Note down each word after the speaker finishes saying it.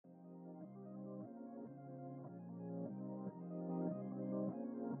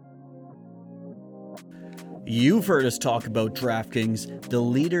You've heard us talk about DraftKings, the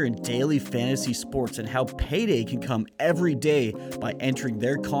leader in daily fantasy sports, and how payday can come every day by entering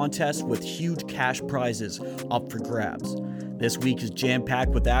their contest with huge cash prizes up for grabs. This week is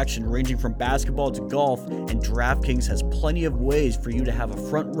jam-packed with action ranging from basketball to golf, and DraftKings has plenty of ways for you to have a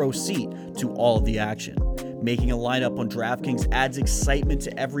front row seat to all of the action. Making a lineup on DraftKings adds excitement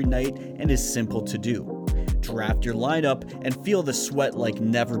to every night and is simple to do. Draft your lineup and feel the sweat like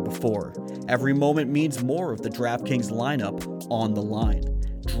never before. Every moment means more of the DraftKings lineup on the line.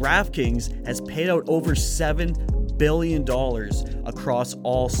 DraftKings has paid out over $7 billion across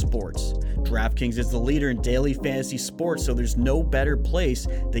all sports. DraftKings is the leader in daily fantasy sports, so there's no better place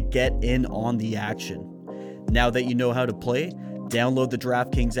to get in on the action. Now that you know how to play, download the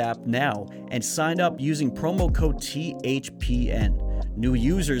DraftKings app now and sign up using promo code THPN. New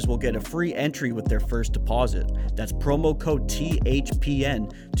users will get a free entry with their first deposit. That's promo code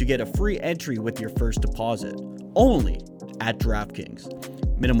THPN to get a free entry with your first deposit. Only at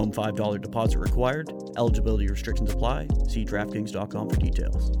DraftKings. Minimum $5 deposit required. Eligibility restrictions apply. See DraftKings.com for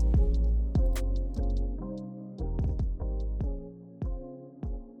details.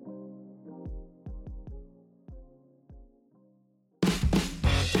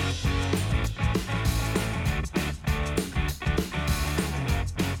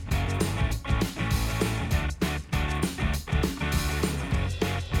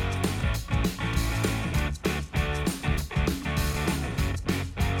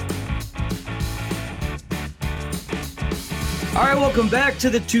 All right, welcome back to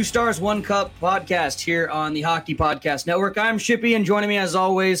the Two Stars, One Cup podcast here on the Hockey Podcast Network. I'm Shippy, and joining me as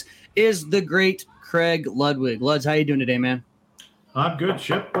always is the great Craig Ludwig. Luds, how you doing today, man? I'm good,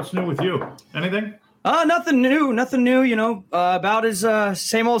 Ship. What's new with you? Anything? Nothing new. You know, about as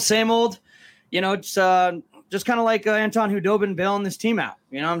same old. You know, it's just kind of like Anton Hudobin bailing this team out.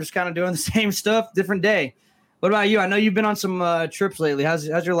 You know, I'm just kind of doing the same stuff, different day. What about you? I know you've been on some trips lately. How's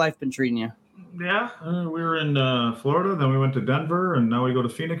your life been treating you? Yeah, we were in Florida, then we went to Denver, and now we go to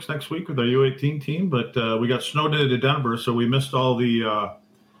Phoenix next week with our U18 team. But we got snowed into Denver, so we missed all the a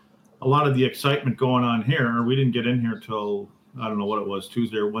lot of the excitement going on here. We didn't get in here till I don't know what it was,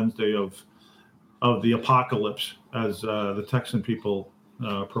 Tuesday or Wednesday of the apocalypse, as the Texan people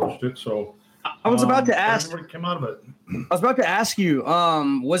approached it. So I was about to ask. Everybody came out of it. I was about to ask you,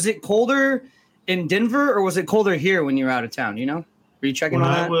 was it colder in Denver or was it colder here when you were out of town? You know? Were you checking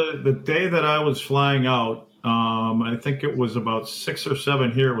on that? The day that I was flying out, I think it was about 6 or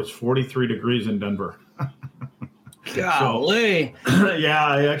 7 here. It was 43 degrees in Denver. Golly. So, yeah,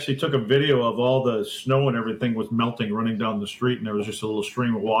 I actually took a video of all the snow and everything was melting running down the street, and there was just a little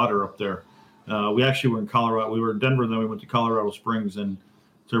stream of water up there. We actually were in Colorado. We were in Denver, then we went to Colorado Springs, and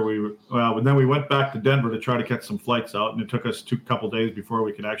so then we went back to Denver to try to catch some flights out, and it took us a couple days before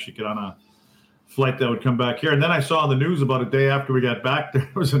we could actually get on a flight that would come back here. And then I saw on the news about a day after we got back, there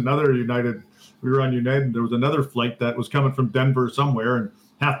was another United. We were on United, and there was another flight that was coming from Denver somewhere, and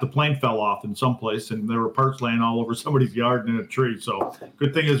half the plane fell off in some place, and there were parts laying all over somebody's yard and in a tree. So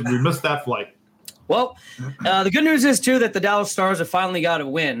good thing is we missed that flight. Well, the good news is, too, that the Dallas Stars have finally got a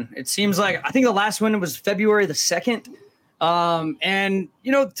win. It seems like, I think the last win was February the 2nd. And,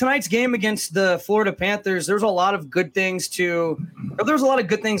 you know, tonight's game against the Florida Panthers, there's a lot of good things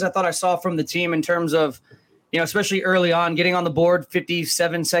I thought I saw from the team in terms of, you know, especially early on, getting on the board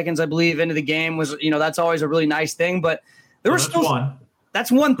 57 seconds, I believe, into the game was, you know, that's always a really nice thing. But there was still one.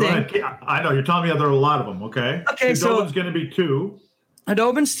 That's one thing. I know you're telling me there are a lot of them. Okay. Hudobin's going to be 2.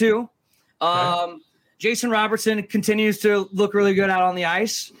 Hudobin's 2. Okay. Jason Robertson continues to look really good out on the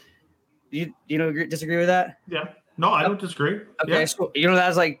ice. You disagree with that? Yeah. No, I don't disagree. Okay, yeah. So you know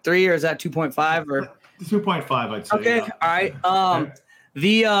that's like 3, or is that 2.5 or 2.5? I'd say. Okay, yeah. All right. Okay.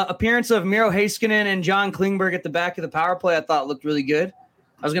 The appearance of Miro Heiskanen and John Klingberg at the back of the power play, I thought looked really good.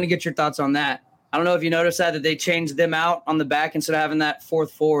 I was going to get your thoughts on that. I don't know if you noticed that they changed them out on the back instead of having that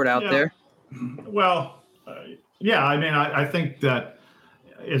fourth forward out there. Well, yeah. I mean, I think that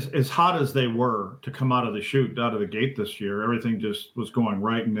as hot as they were to come out of the gate this year, everything just was going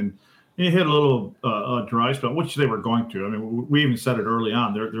right, and then. You hit a little dry spell, which they were going to. I mean, we even said it early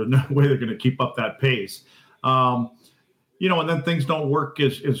on. There's no way they're going to keep up that pace. You know, and then things don't work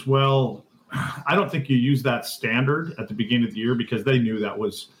as well. I don't think you use that standard at the beginning of the year because they knew that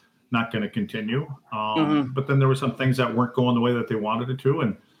was not going to continue. But then there were some things that weren't going the way that they wanted it to.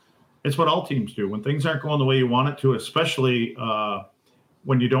 And it's what all teams do. When things aren't going the way you want it to, especially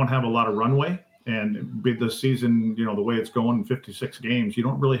when you don't have a lot of runway. And the season, you know, the way it's going in 56 games, you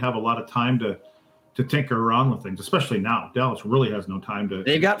don't really have a lot of time to tinker around with things, especially now. Dallas really has no time to.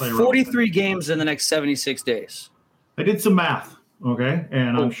 They got 43 games in the next 76 days. I did some math. Okay,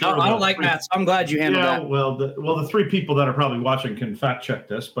 and I'm sure I don't like math, so I'm glad you handled that. Well, the three people that are probably watching can fact check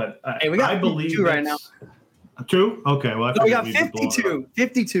this, but we got I believe 52 right now. 2? Okay, well, we got 52.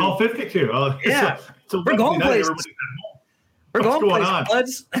 52. Oh, 52. Oh, yeah. So we're going places. We're What's going going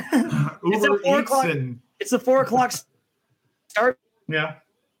places, buds. It's at 4 o'clock. It's the 4 o'clock start. Yeah.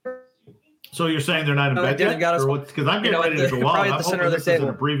 So you're saying they're not in bed yet? Because I'm getting ready to go out. I'm hoping this is an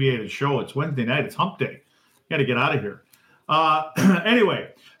abbreviated show. It's Wednesday night. It's hump day. Got to get out of here.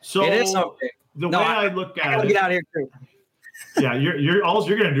 Anyway, so it is hump day. The way I look at it. Get out of here too. Yeah, all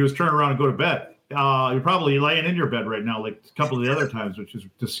you're going to do is turn around and go to bed. You're probably laying in your bed right now, like a couple of the other times, which is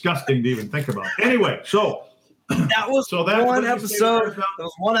disgusting to even think about. Anyway, so that was one episode. That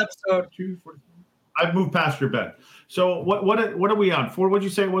was one episode. I've moved past your bed. So what are we on? What did you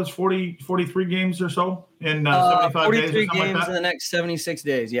say it was? 43 games or so in 75 days? 43 games in the next 76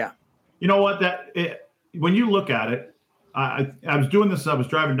 days. Yeah. You know what? When you look at it, I was doing this. I was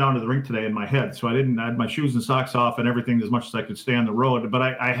driving down to the rink today in my head, so I had my shoes and socks off and everything as much as I could stay on the road. But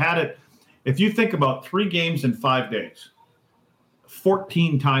I had it. If you think about 3 games in 5 days,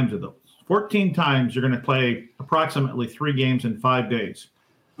 14 times of those, 14 times you're going to play approximately 3 games in 5 days.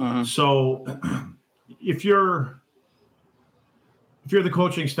 Uh-huh. So if you're the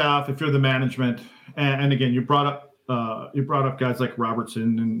coaching staff, if you're the management, and again, you brought up guys like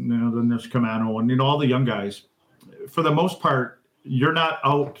Robertson, and then there's Camano, and all the young guys. For the most part, you're not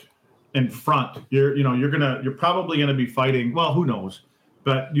out in front. You're probably gonna be fighting. Well, who knows?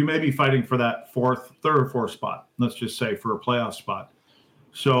 But you may be fighting for that third or fourth spot. Let's just say for a playoff spot.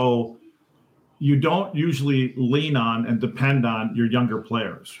 So you don't usually lean on and depend on your younger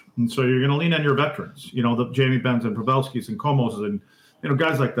players, and so you're going to lean on your veterans. The Jamie Benns and Pavelskis and Komos and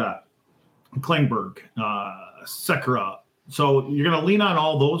guys like that, Klingberg, Sekera. So you're going to lean on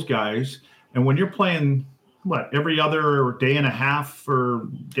all those guys, and when you're playing every other day and a half or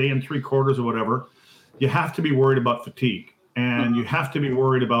day and 3/4 or whatever, you have to be worried about fatigue, and you have to be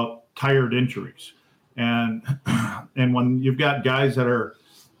worried about tired injuries, and when you've got guys that are,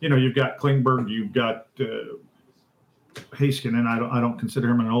 you've got Klingberg, you've got Heiskanen. I don't consider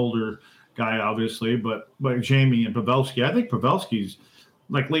him an older guy, obviously, but Jamie and Pavelski. I think Pavelski's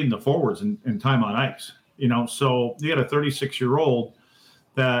like leading the forwards in time on ice. So you got a 36-year-old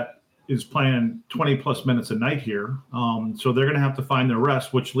that is playing 20 plus minutes a night here. So they're going to have to find their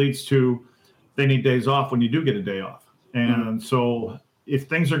rest, which leads to they need days off when you do get a day off. And so if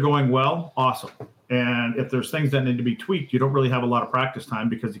things are going well, awesome. And if there's things that need to be tweaked, you don't really have a lot of practice time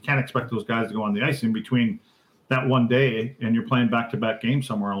because you can't expect those guys to go on the ice in between that one day and you're playing back-to-back games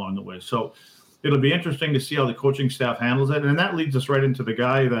somewhere along the way. So it'll be interesting to see how the coaching staff handles it. And that leads us right into the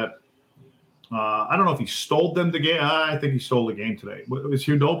guy that I don't know if he stole them the game. I think he stole the game today. It was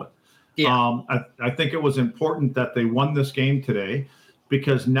Hugh Dobin. Yeah. I think it was important that they won this game today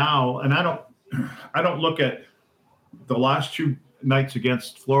because now, and I don't look at the last 2 nights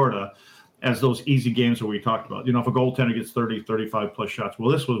against Florida as those easy games that we talked about. If a goaltender gets 30, 35 plus shots,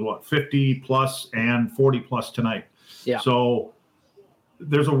 well, this was 50 plus and 40 plus tonight. Yeah. So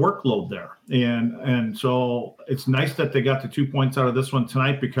there's a workload there. And so it's nice that they got the 2 points out of this one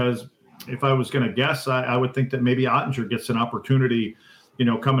tonight, because if I was going to guess, I would think that maybe Ottinger gets an opportunity,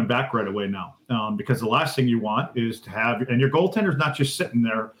 coming back right away now, because the last thing you want is to have, and your goaltender's not just sitting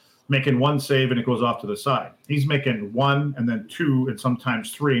there making one save and it goes off to the side. He's making 1 and then 2 and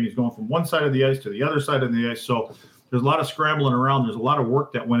sometimes 3, and he's going from one side of the ice to the other side of the ice. So there's a lot of scrambling around. There's a lot of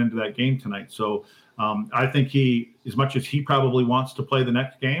work that went into that game tonight. So I think he, as much as he probably wants to play the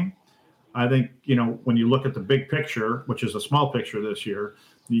next game, I think, when you look at the big picture, which is a small picture this year,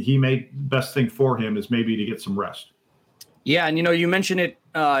 he made best thing for him is maybe to get some rest. Yeah, and you mentioned it,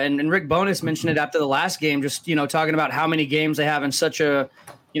 and Rick Bowness mentioned it after the last game, just talking about how many games they have in such a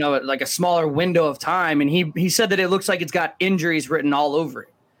like a smaller window of time, and he said that it looks like it's got injuries written all over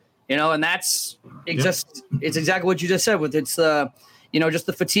it, and that's it's exactly what you just said with it's just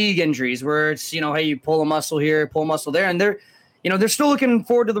the fatigue injuries where it's hey, you pull a muscle here, pull a muscle there, and they're still looking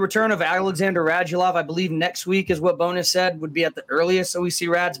forward to the return of Alexander Radulov. I believe next week is what Bowness said would be at the earliest, so we see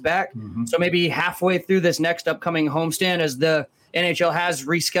Rad's back. Mm-hmm. So maybe halfway through this next upcoming homestand, as the NHL has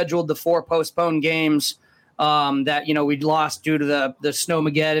rescheduled the 4 postponed games that we'd lost due to the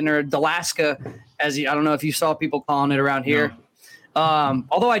Snowmageddon or Alaska, as I don't know if you saw people calling it around here. No.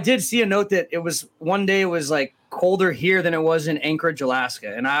 Although I did see a note that it was one day it was like colder here than it was in Anchorage,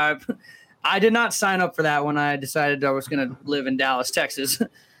 Alaska, and I did not sign up for that when I decided I was going to live in Dallas, Texas.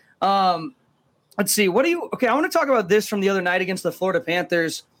 Let's see. I want to talk about this from the other night against the Florida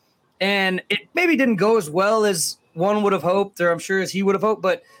Panthers, and it maybe didn't go as well as one would have hoped, or I'm sure as he would have hoped,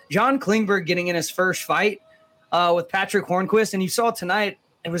 but John Klingberg getting in his first fight. with Patrick Hornquist. And you saw tonight,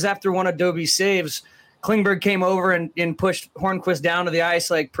 it was after one of Doby's saves, Klingberg came over and pushed Hornquist down to the ice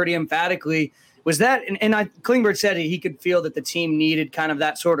like pretty emphatically. Was that – and Klingberg said he could feel that the team needed kind of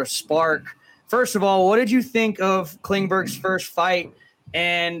that sort of spark. First of all, what did you think of Klingberg's first fight?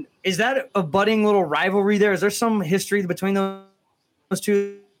 And is that a budding little rivalry there? Is there some history between those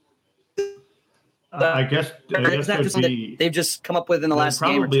two? I guess they've just come up with in the last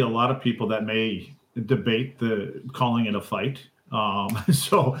game. Probably a lot of people that may debate calling it a fight. But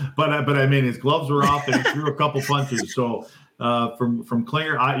I mean, his gloves were off and he threw a couple punches. So from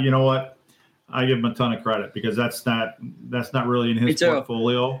Klinger, you know what? I give him a ton of credit because that's not really in his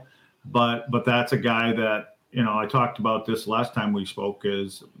portfolio. But that's a guy that, you know, I talked about this last time we spoke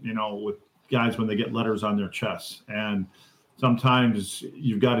is, you know, with guys when they get letters on their chests, and sometimes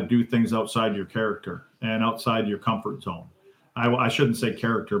you've got to do things outside your character and outside your comfort zone. I shouldn't say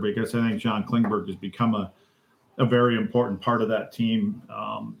character because I think John Klingberg has become a very important part of that team,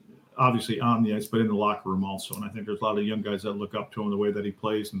 obviously on the ice, but in the locker room also. And I think there's a lot of young guys that look up to him, the way that he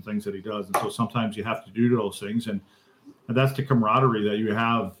plays and things that he does. And so sometimes you have to do those things. And that's the camaraderie that you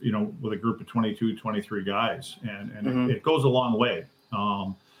have, you know, with a group of 22, 23 guys. And it goes a long way.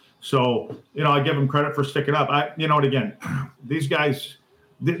 So, you know, I give them credit for sticking up. And again, these guys,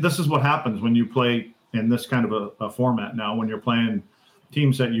 this is what happens when you play in this kind of a format now, when you're playing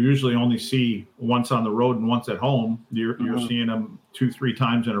teams that you usually only see once on the road and once at home. You're seeing them 2-3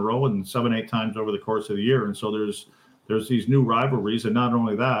 times in a row and 7-8 times over the course of the year. And so there's these new rivalries. And not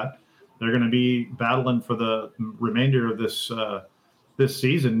only that, they're going to be battling for the remainder of this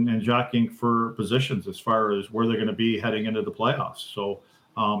season and jockeying for positions as far as where they're going to be heading into the playoffs. So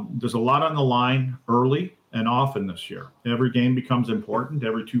there's a lot on the line early and often this year. Every game becomes important.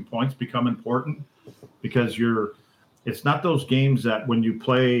 Every 2 points become important because it's not those games that when you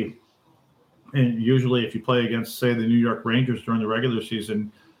play, and usually if you play against, say, the New York Rangers during the regular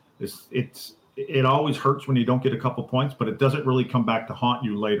season, it always hurts when you don't get a couple points, but it doesn't really come back to haunt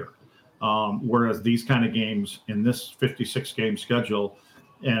you later. Whereas these kind of games in this 56-game schedule,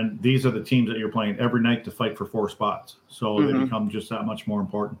 and these are the teams that you're playing every night to fight for 4 spots. So they become just that much more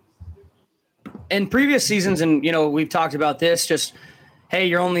important. In previous seasons, and, you know, we've talked about this, just, hey,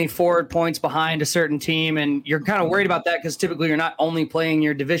 you're only 4 points behind a certain team, and you're kind of worried about that because typically you're not only playing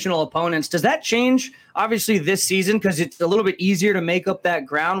your divisional opponents. Does that change, obviously, this season because it's a little bit easier to make up that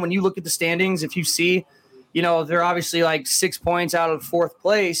ground? When you look at the standings, if you see, you know, they're obviously like 6 points out of 4th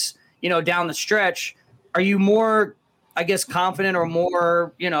place, you know, down the stretch, are you more, I guess, confident or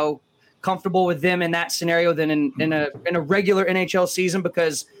more, you know, comfortable with them in that scenario than in a regular NHL season?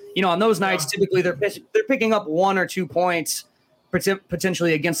 Because, you know, on those nights, typically they're picking up 1 or 2 points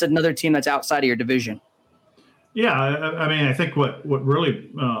potentially against another team that's outside of your division. Yeah, I mean, I think what really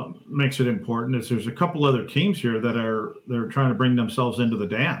makes it important is there's a couple other teams here that they're trying to bring themselves into the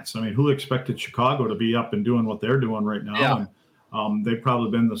dance. I mean, who expected Chicago to be up and doing what they're doing right now? Yeah. And they've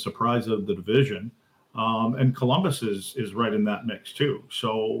probably been the surprise of the division. And Columbus is right in that mix too.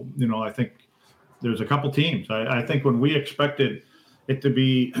 So, you know, I think there's a couple teams. I think when we expected it to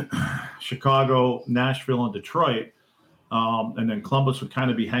be Chicago, Nashville, and Detroit, and then Columbus would kind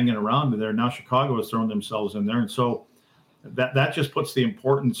of be hanging around there. Now Chicago has thrown themselves in there. And so that just puts the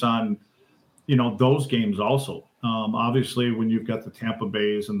importance on, you know, those games also. Obviously, when you've got the Tampa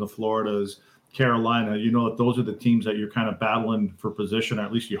Bays and the Floridas, Carolina, you know that those are the teams that you're kind of battling for position, or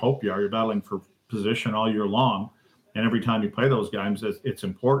at least you hope you are. You're battling for position all year long. And every time you play those games, it's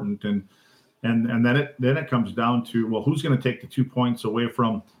important. And then it comes down to, well, who's going to take the 2 points away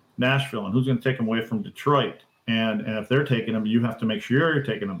from Nashville and who's going to take them away from Detroit? And if they're taking them, you have to make sure you're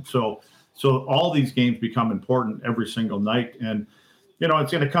taking them. So all these games become important every single night. And, you know,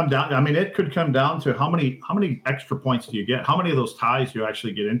 it's going to come down. I mean, it could come down to how many extra points do you get? How many of those ties do you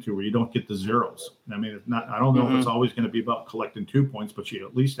actually get into where you don't get the zeros? I mean, it's not. I don't know if it's always going to be about collecting 2 points, but you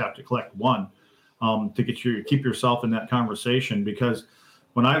at least have to collect 1 to keep yourself in that conversation. Because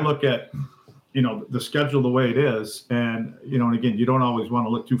when I look at, you know, the schedule the way it is, and, you know, and again, you don't always want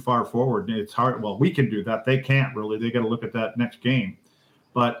to look too far forward. It's hard. Well, we can do that. They can't really. They got to look at that next game.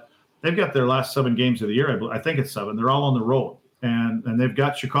 But they've got their last 7 games of the year. I think it's 7. They're all on the road. And they've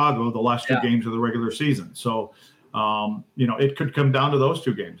got Chicago the last 2 games of the regular season. So, you know, it could come down to those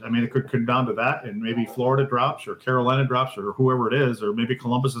 2 games. I mean, it could come down to that, and maybe Florida drops or Carolina drops or whoever it is, or maybe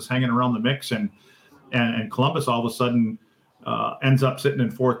Columbus is hanging around the mix, and Columbus all of a sudden ends up sitting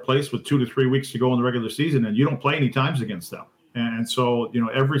in 4th place with 2 to 3 weeks to go in the regular season, and you don't play any times against them. And so, you know,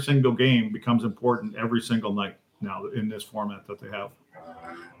 every single game becomes important every single night now in this format that they have.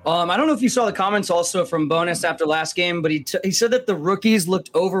 I don't know if you saw the comments also from Bonus after last game, but he said that the rookies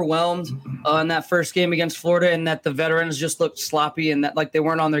looked overwhelmed in that first game against Florida, and that the veterans just looked sloppy and that like they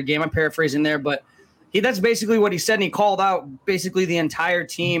weren't on their game. I'm paraphrasing there, but that's basically what he said, and he called out basically the entire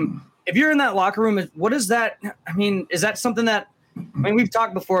team. If you're in that locker room, what is that? I mean, is that something that – I mean, we've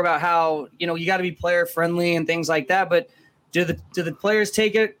talked before about how, you got to be player friendly and things like that, but do the players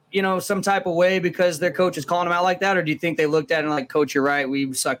take it, some type of way because their coach is calling them out like that? Or do you think they looked at it and like, Coach, you're right,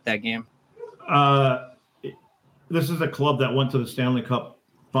 we sucked that game? This is a club that went to the Stanley Cup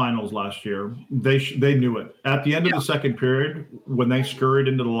Finals last year. They knew it. At the end of the second period, when they scurried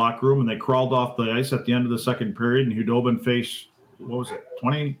into the locker room and they crawled off the ice at the end of the second period, and Khudobin faced, what was it,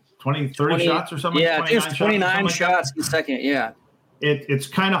 30 shots or something? Yeah, it was 29 shots in the second, yeah. It's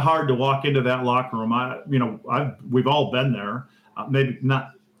kind of hard to walk into that locker room. We've all been there, maybe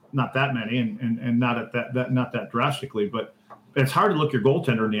not that many, and not at that not that drastically, but it's hard to look your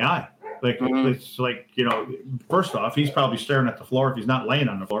goaltender in the eye. It's like, first off, he's probably staring at the floor if he's not laying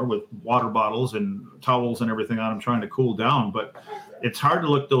on the floor with water bottles and towels and everything on him trying to cool down. But it's hard to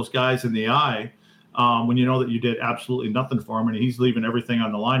look those guys in the eye when you know that you did absolutely nothing for him and he's leaving everything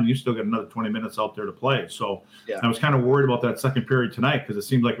on the line. You still got another 20 minutes out there to play. So I was kind of worried about that second period tonight because it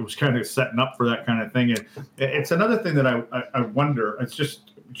seemed like it was kind of setting up for that kind of thing. And it's another thing that I wonder, it's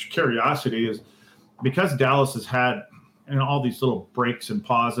just curiosity, is because Dallas has had all these little breaks and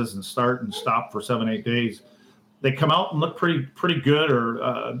pauses and start and stop for 7-8 days, they come out and look pretty good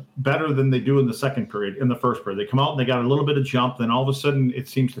or better than they do in the second period, in the first period. They come out and they got a little bit of jump, then all of a sudden it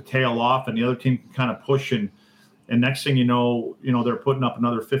seems to tail off and the other team can kind of push, and next thing you know, they're putting up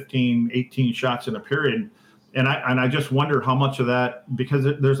another 15, 18 shots in a period. And I just wonder how much of that, because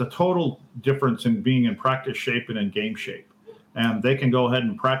there's a total difference in being in practice shape and in game shape. And they can go ahead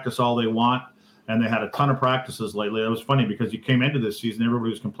and practice all they want. And they had a ton of practices lately. It was funny because you came into this season,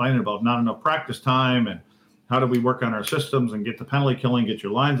 everybody was complaining about not enough practice time and how do we work on our systems and get the penalty killing, get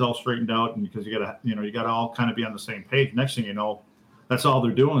your lines all straightened out, and because you got to all kind of be on the same page. Next thing you know, that's all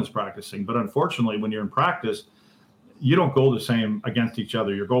they're doing is practicing. But unfortunately, when you're in practice, you don't go the same against each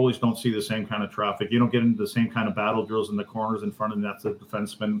other. Your goalies don't see the same kind of traffic. You don't get into the same kind of battle drills in the corners in front of the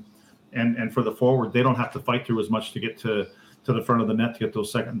defenseman. And for the forward, they don't have to fight through as much to get to the front of the net to get those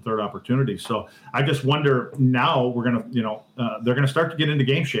second and third opportunities. So I just wonder now we're going to, they're going to start to get into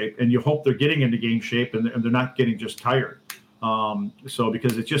game shape, and you hope they're getting into game shape and they're not getting just tired. So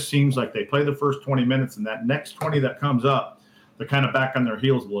because it just seems like they play the first 20 minutes and that next 20 that comes up, they're kind of back on their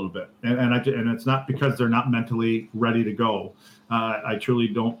heels a little bit. And it's not because they're not mentally ready to go. I truly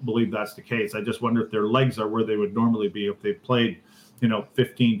don't believe that's the case. I just wonder if their legs are where they would normally be if they played,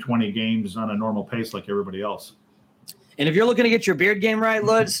 15, 20 games on a normal pace like everybody else. And if you're looking to get your beard game right,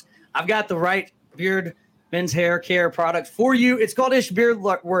 Luds, I've got the right beard men's hair care product for you. It's called Ish Beard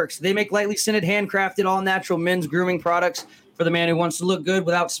Works. They make lightly scented, handcrafted, all-natural men's grooming products for the man who wants to look good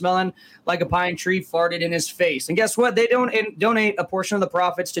without smelling like a pine tree farted in his face. And guess what? They donate a portion of the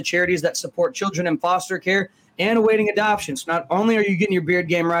profits to charities that support children in foster care and awaiting adoption. So not only are you getting your beard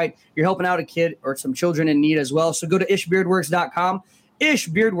game right, you're helping out a kid or some children in need as well. So go to ishbeardworks.com. Ish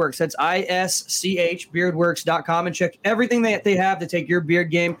Beardworks, that's ISCH Beardworks.com, and check everything that they have to take your beard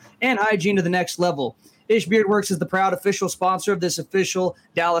game and hygiene to the next level. Ish Beardworks is the proud official sponsor of this official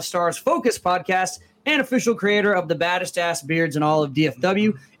Dallas Stars Focus podcast and official creator of the baddest ass beards in all of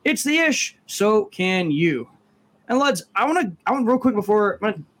DFW. It's the Ish, so can you. And Luds, I want real quick before I'm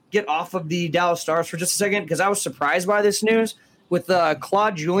going to get off of the Dallas Stars for just a second, because I was surprised by this news with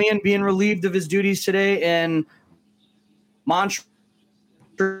Claude Julien being relieved of his duties today and Montreal.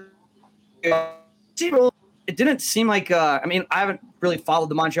 It didn't seem like I haven't really followed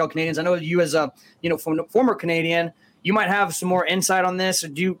the Montreal Canadiens. I know you as a former Canadian, you might have some more insight on this.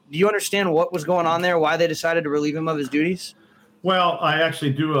 Do you understand what was going on there, why they decided to relieve him of his duties? Well, I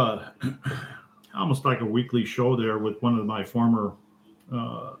actually do almost like a weekly show there with one of my former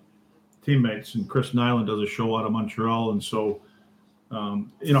teammates, and Chris Nyland does a show out of Montreal, and so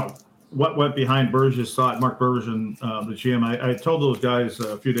what went behind Berge's thought, Mark Bergevin, the GM. I told those guys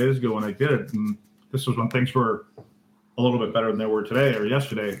a few days ago when I did it, and this was when things were a little bit better than they were today or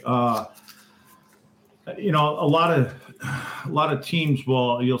yesterday. A lot of teams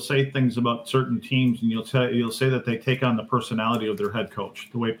you'll say things about certain teams, and you'll say that they take on the personality of their head coach,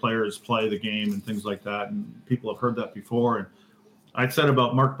 the way players play the game and things like that. And people have heard that before. And I said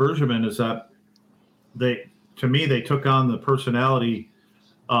about Mark Bergevin is that they took on the personality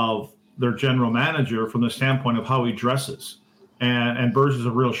of their general manager from the standpoint of how he dresses. And Berge is a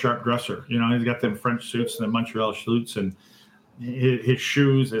real sharp dresser. He's got them French suits and the Montreal suits, and his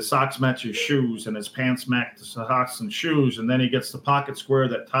shoes, his socks match his shoes, and his pants match the socks and shoes. And then he gets the pocket square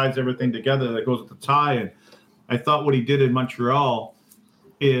that ties everything together that goes with the tie. And I thought what he did in Montreal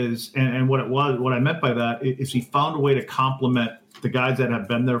is, and what I meant by that is he found a way to complement the guys that have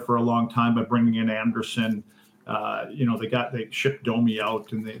been there for a long time by bringing in Anderson. They shipped Domi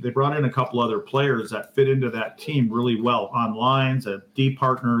out, and they brought in a couple other players that fit into that team really well on lines, at D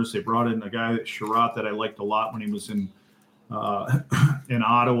partners. They brought in a guy, Sherratt, that I liked a lot when he was in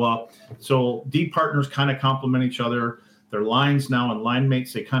Ottawa. So D partners kind of complement each other. Their lines now and line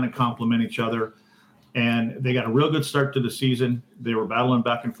mates, they kind of complement each other. And they got a real good start to the season. They were battling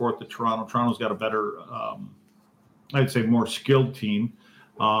back and forth to Toronto. Toronto's got a better, I'd say, more skilled team.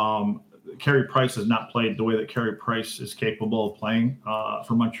 Carey Price has not played the way that Carey Price is capable of playing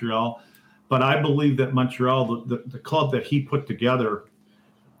for Montreal. But I believe that Montreal, the club that he put together,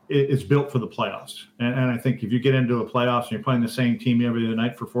 is built for the playoffs. And I think if you get into the playoffs and you're playing the same team every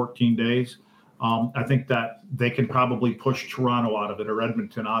night for 14 days, I think that they can probably push Toronto out of it or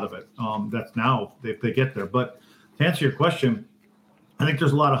Edmonton out of it. That's now if they get there. But to answer your question, I think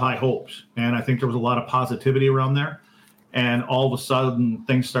there's a lot of high hopes. And I think there was a lot of positivity around there. And all of a sudden,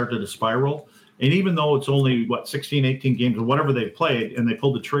 things started to spiral. And even though it's only, 16, 18 games or whatever they played, and they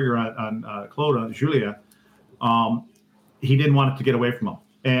pulled the trigger on Claude Julien, he didn't want it to get away from him.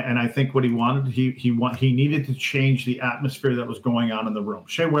 And I think what he wanted, he needed to change the atmosphere that was going on in the room.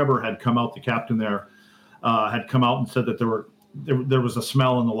 Shea Weber had come out, the captain there, had come out and said that there was a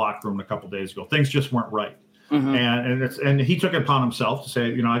smell in the locker room a couple of days ago. Things just weren't right. Mm-hmm. And he took it upon himself to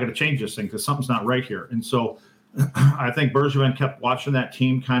say, I got to change this thing because something's not right here. And so I think Bergevin kept watching that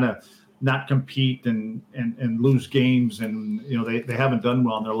team kind of not compete and lose games. And, they haven't done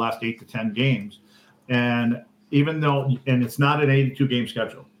well in their last 8 to 10 games. And even though, and it's not an 82 game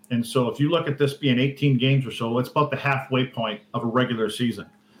schedule. And so if you look at this being 18 games or so, it's about the halfway point of a regular season.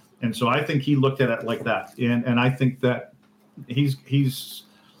 And so I think he looked at it like that. And I think that his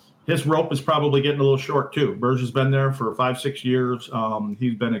rope is probably getting a little short too. Berge has been there for 5-6 years.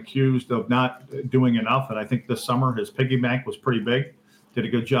 He's been accused of not doing enough. And I think this summer his piggy bank was pretty big. Did a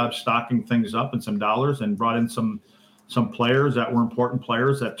good job stocking things up and some dollars and brought in some players that were important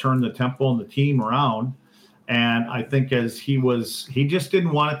players that turned the tempo and the team around. And I think he just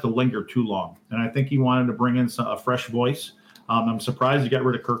didn't want it to linger too long. And I think he wanted to bring in a fresh voice. I'm surprised he got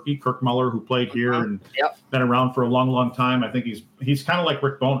rid of Kirk Muller, who played here and been around for a long, long time. I think he's kind of like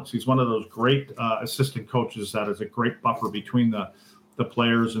Rick Bowness. He's one of those great assistant coaches that is a great buffer between the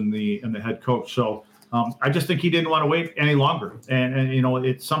players and the head coach. So I just think he didn't want to wait any longer. And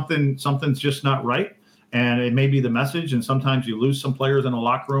it's something's just not right. And it may be the message. And sometimes you lose some players in a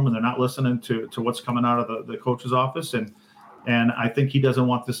locker room and they're not listening to what's coming out of the coach's office. And I think he doesn't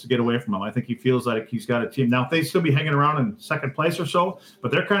want this to get away from him. I think he feels like he's got a team. Now, if they still be hanging around in second place or so,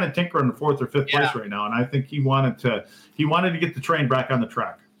 but they're kind of tinkering in fourth or fifth place right now. And I think he wanted to get the train back on the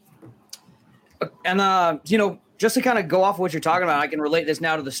track. And, just to kind of go off of what you're talking about, I can relate this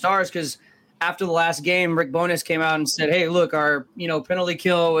now to the Stars because after the last game, Rick Bowness came out and said, hey, look, our penalty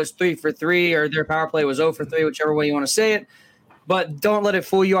kill was 3 for 3 or their power play was 0 for 3, whichever way you want to say it. But don't let it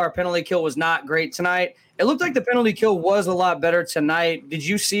fool you. Our penalty kill was not great tonight. It looked like the penalty kill was a lot better tonight. Did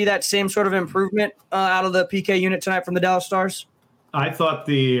you see that same sort of improvement out of the PK unit tonight from the Dallas Stars? I thought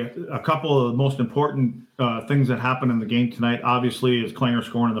a couple of the most important things that happened in the game tonight, obviously, is Klinger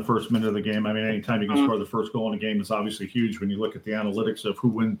scoring in the first minute of the game. I mean, anytime you can score the first goal in a game is obviously huge. When you look at the analytics of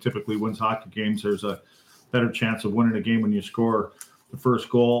who typically wins hockey games, there's a better chance of winning a game when you score the first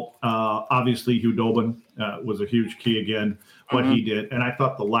goal. Obviously, Hudobin was a huge key again, what he did. And I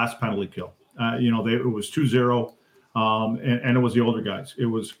thought the last penalty kill, it was 2-0, and it was the older guys. It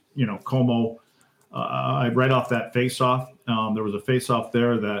was, Como. Right off that face-off, there was a face-off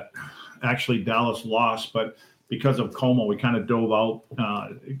there that actually Dallas lost, but because of Como, we kind of dove out,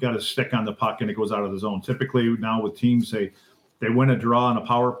 got a stick on the puck, and it goes out of the zone. Typically now with teams, they win a draw on a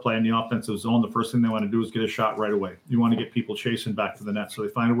power play in the offensive zone. The first thing they want to do is get a shot right away. You want to get people chasing back to the net, so they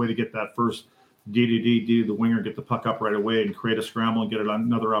find a way to get that first D to the winger, get the puck up right away and create a scramble and get it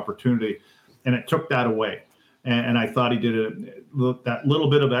another opportunity, and it took that away. And I thought he did that little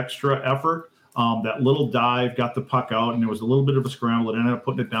bit of extra effort. That little dive got the puck out, and there was a little bit of a scramble. It ended up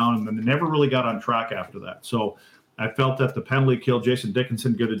putting it down, and then they never really got on track after that. So I felt that the penalty kill, Jason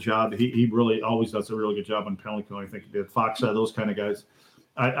Dickinson did a job. He really always does a really good job on penalty kill. I think he did. Fox, those kind of guys.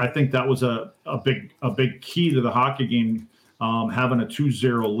 I think that was a big key to the hockey game, having a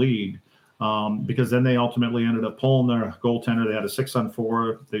 2-0 lead, because then they ultimately ended up pulling their goaltender. They had a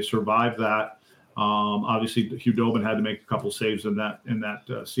 6-on-4. They survived that. Obviously, Hudobin had to make a couple saves in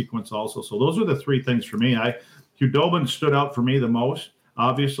that sequence also. So those are the three things for me. Hudobin stood out for me the most,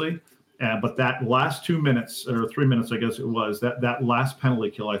 obviously. But that last 2 minutes or 3 minutes, I guess it was, that last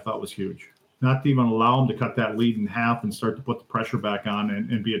penalty kill I thought was huge. Not to even allow them to cut that lead in half and start to put the pressure back on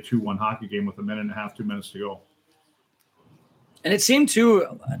and be a 2-1 hockey game with a minute and a half, 2 minutes to go. And it seemed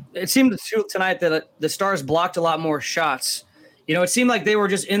tonight that the Stars blocked a lot more shots. It seemed like they were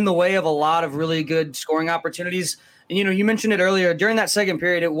just in the way of a lot of really good scoring opportunities. And, you mentioned it earlier. During that second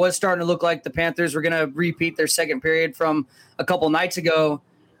period, it was starting to look like the Panthers were going to repeat their second period from a couple nights ago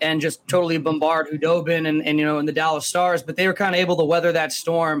and just totally bombard Hudobin and the Dallas Stars. But they were kind of able to weather that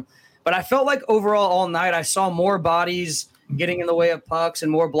storm. But I felt like overall all night I saw more bodies getting in the way of pucks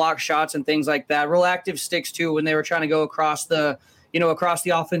and more block shots and things like that. Real active sticks, too, when they were trying to go across the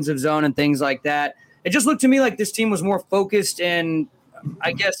offensive zone and things like that. It just looked to me like this team was more focused and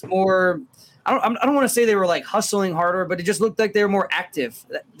I guess more – I don't want to say they were like hustling harder, but it just looked like they were more active.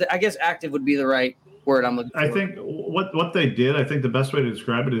 I guess active would be the right word I'm looking for. I think what they did, I think the best way to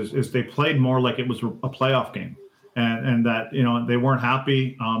describe it is they played more like it was a playoff game. And that, they weren't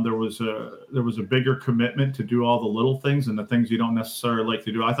happy. There was a bigger commitment to do all the little things and the things you don't necessarily like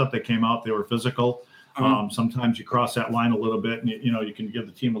to do. I thought they came out, they were physical. Sometimes you cross that line a little bit and, you can give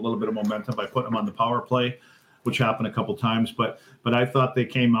the team a little bit of momentum by putting them on the power play, which happened a couple times. But I thought they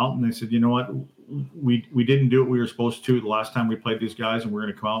came out and they said, you know what, we didn't do what we were supposed to the last time we played these guys, and we're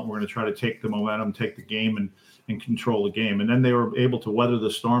going to come out and we're going to try to take the momentum, take the game and control the game. And then they were able to weather the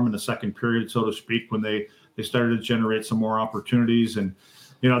storm in the second period, so to speak, when they started to generate some more opportunities. And,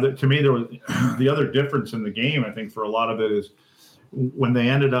 to me, there was the other difference in the game, I think, for a lot of it is when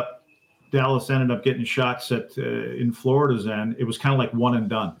Dallas ended up getting shots at in Florida's end, it was kind of like one and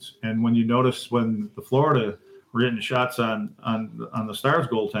dones. And when you notice when the Florida were getting shots on the Stars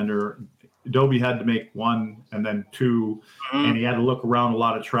goaltender, Adobe had to make one and then two, and he had to look around a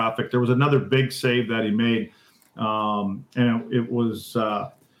lot of traffic. There was another big save that he made, and it was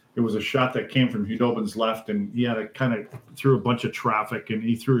a shot that came from Hudobin's left, and he had to kind of threw a bunch of traffic, and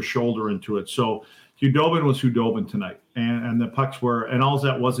he threw his shoulder into it. So Hudobin was Hudobin tonight, and the pucks were, and all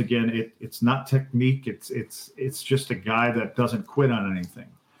that was, again, it's not technique. It's just a guy that doesn't quit on anything,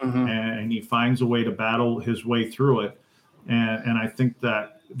 and he finds a way to battle his way through it. And I think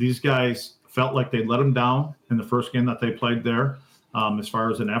that these guys felt like they let him down in the first game that they played there, as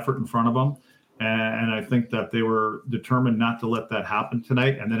far as an effort in front of them. And I think that they were determined not to let that happen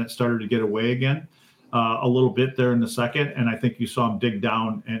tonight. And then it started to get away again a little bit there in the second. And I think you saw them dig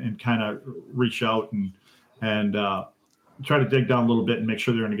down and kind of reach out and try to dig down a little bit and make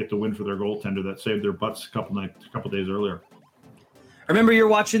sure they're going to get the win for their goaltender that saved their butts a couple days earlier. Remember, you're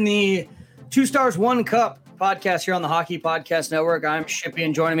watching the Two Stars One Cup podcast here on the Hockey Podcast Network. I'm Shippy,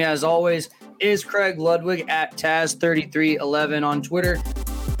 and joining me as always is Craig Ludwig at Taz3311 on Twitter.